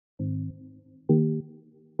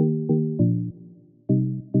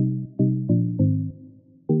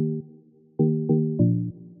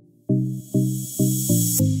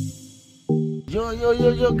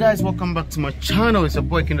Yo guys, welcome back to my channel. It's your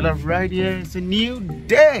boy Kendall right here. It's a new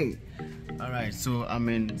day. Alright, so I'm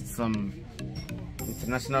in some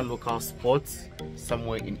international local spots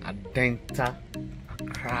somewhere in Adenta,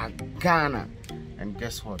 Accra, Ghana. And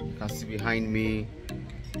guess what? You can see behind me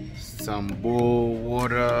some bowl,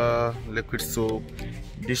 water, liquid soap.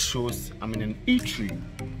 This shows I'm in an eatery.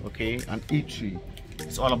 Okay, an eatery.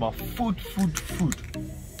 It's all about food.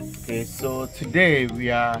 Okay, so today we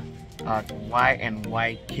are at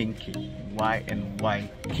Y&Y Kenkey. Y&Y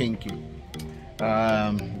Kenkey.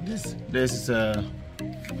 This is a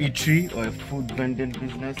eatery or a food vending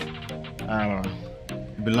business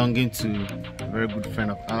belonging to a very good friend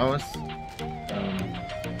of ours.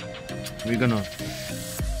 We're gonna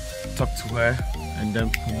talk to her and then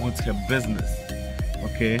promote her business.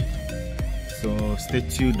 Okay, so stay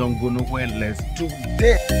tuned, don't go nowhere. Let's do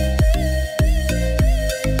this.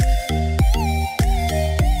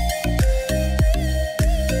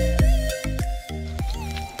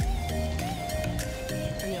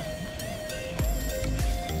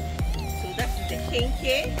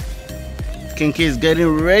 Kenkey is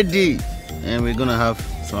getting ready and we're gonna have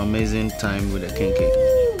some amazing time with the Kenkey.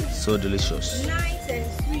 So delicious. Nice and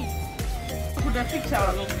sweet. Put the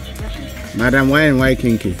picture. Madam, Y&Y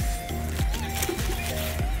Kenkey.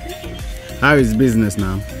 How is business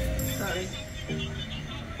now? Sorry.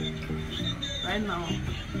 Right now.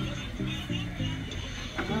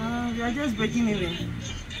 We are just breaking even.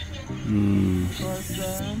 Because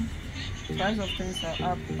price of things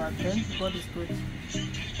are up, but then God is good.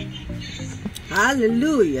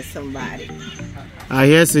 Hallelujah, somebody. I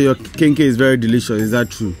hear say your Kenkey is very delicious. Is that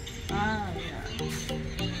true? Yeah.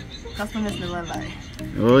 Customers never lie.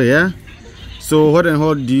 Oh yeah. So what and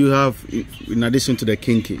what do you have in addition to the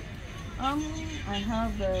Kenkey? I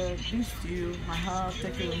have beef stew. I have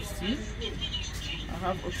turkey wing stew. I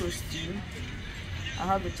have okra stew. I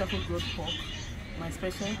have the chocolate grilled pork, my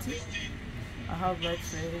specialty. I have red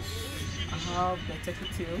fish. I have the turkey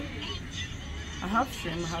tail. I have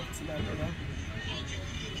shrimp. I have tilapia.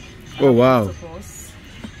 Oh wow!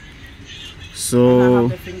 So I have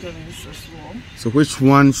the fingerlings as well. So which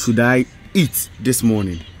one should I eat this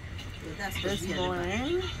morning? This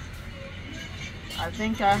morning, I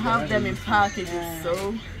think I have them in packages,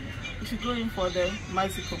 so you should go in for the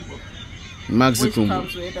maxi combo. Which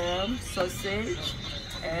comes with sausage,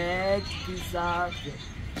 egg, pizza,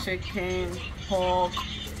 chicken, pork,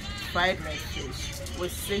 fried red fish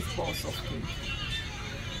with 6 balls of cake.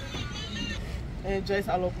 Joyce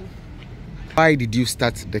Arlow. Why did you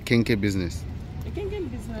start the Kenkey business? The Kenkey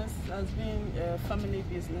business has been a family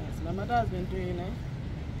business. My mother has been doing it,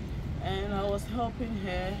 and I was helping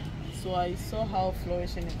her, so I saw how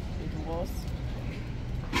flourishing it was.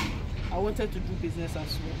 I wanted to do business as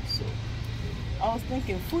well, so I was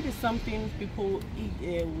thinking food is something people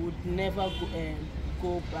would never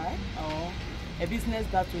go by, or a business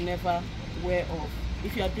that will never wear off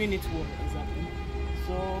if you are doing it well. Exactly.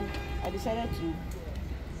 So I decided to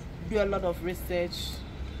do a lot of research,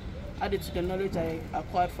 added to the knowledge I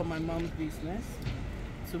acquired from my mom's business,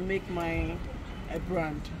 to make a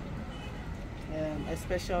brand, a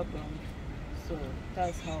special brand. So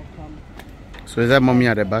that's how come. So is that mommy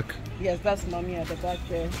at the back? Yes, that's mommy at the back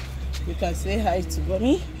there. You can say hi to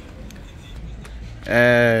mommy.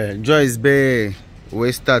 Joyce Bay,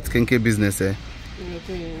 we start Kenkey business.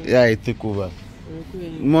 Yeah, I take over.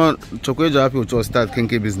 More chocolate happy to start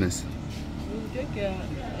Kenkey business.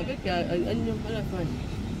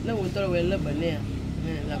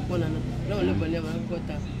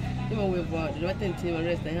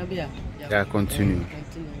 Yeah, continue.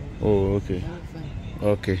 Oh, okay.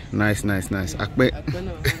 Okay, nice.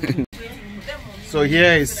 So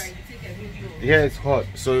here is hot.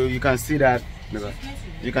 So you can see that.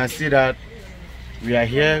 We are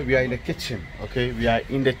here. We are in the kitchen. Okay, we are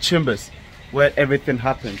in the chambers where everything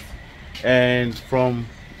happens. And from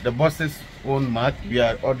the boss's own mouth, we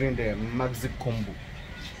are ordering the maxi combo.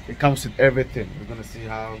 It comes with everything. We're gonna see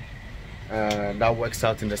how that works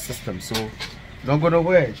out in the system. So don't go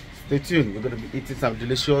nowhere. Stay tuned. We're gonna be eating some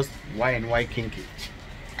delicious Y&Y Kenkey.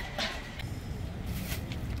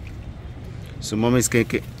 So mom is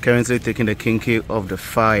currently taking the Kenkey off the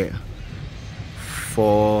fire.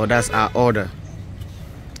 That's our order.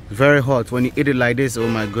 Very hot. When you eat it like this, oh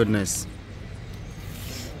my goodness.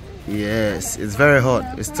 Yes, it's very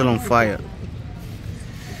hot. It's still on fire.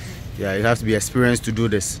 Yeah, you have to be experienced to do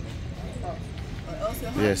this.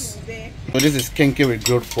 Yes. So this is Kenkey with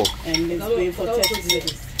grilled pork. And it's going for 30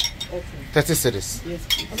 cedis. 30 cedis? Yes.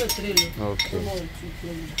 Okay.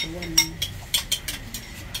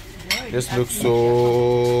 This looks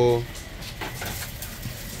so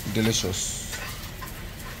delicious.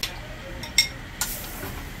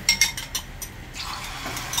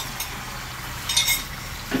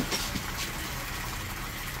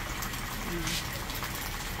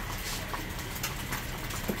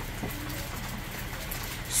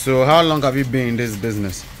 So how long have you been in this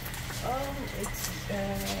business? It's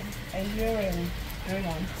a year and 3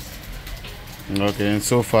 months. Okay, and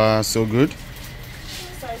so far so good?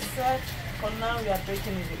 As I said, for now we are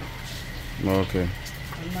breaking even. Okay.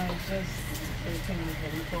 And now it's just breaking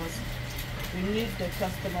even because we need the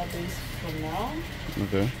customer base for now.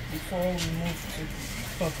 Okay. Before we move to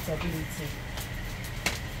profitability.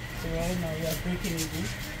 So right now we are breaking even.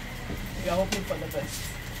 We are hoping for the best.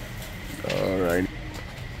 All right.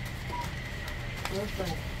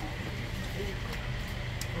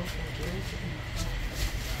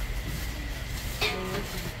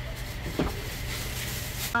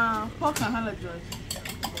 Pork and halal George.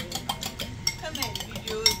 Come and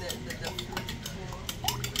video the food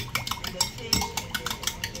and the fish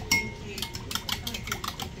and the Kenkey.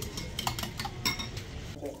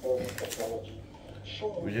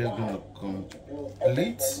 We're just gonna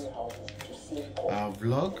complete our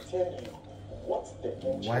vlog.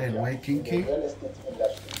 Y&Y Kenkey.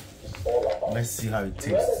 Let's see how it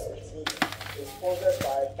tastes.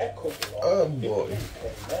 Oh boy.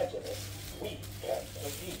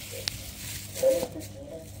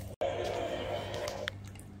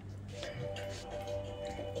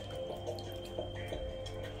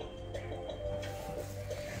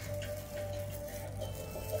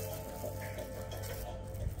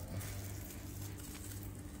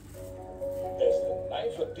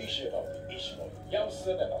 Edition of the Ishmael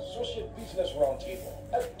Yamson and Associate Business Roundtable,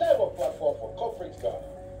 a type of platform for corporate Ghana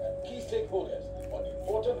and key stakeholders on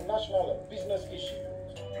important national and business issues.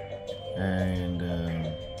 And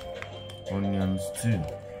onions too.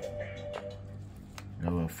 We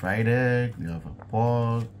have a fried egg, we have a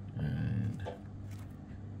pork, and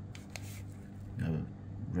we have a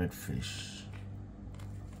red fish.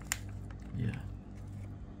 Yeah.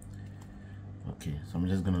 Okay, so I'm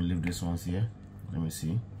just gonna leave this ones here. Let me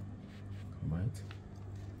see. Right.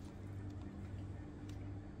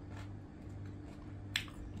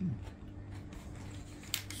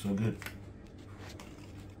 So good.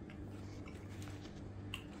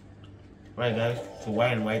 Right, guys. So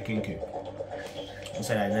Y&Y Kenkey.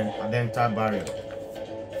 Inside and then entire barrier.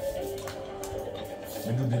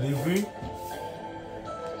 We do delivery.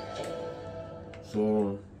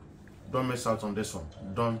 So don't miss out on this one.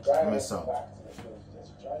 Don't miss out.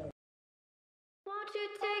 Won't you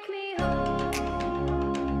take me home?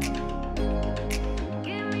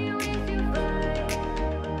 Give me wings to fly.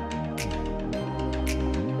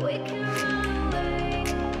 We can run away.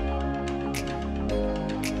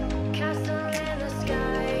 Castle in the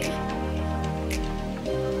sky.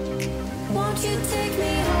 Won't you take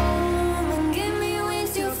me home and give me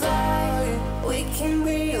wings to fly? We can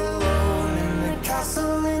be alone in the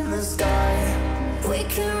castle in the sky. We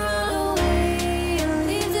can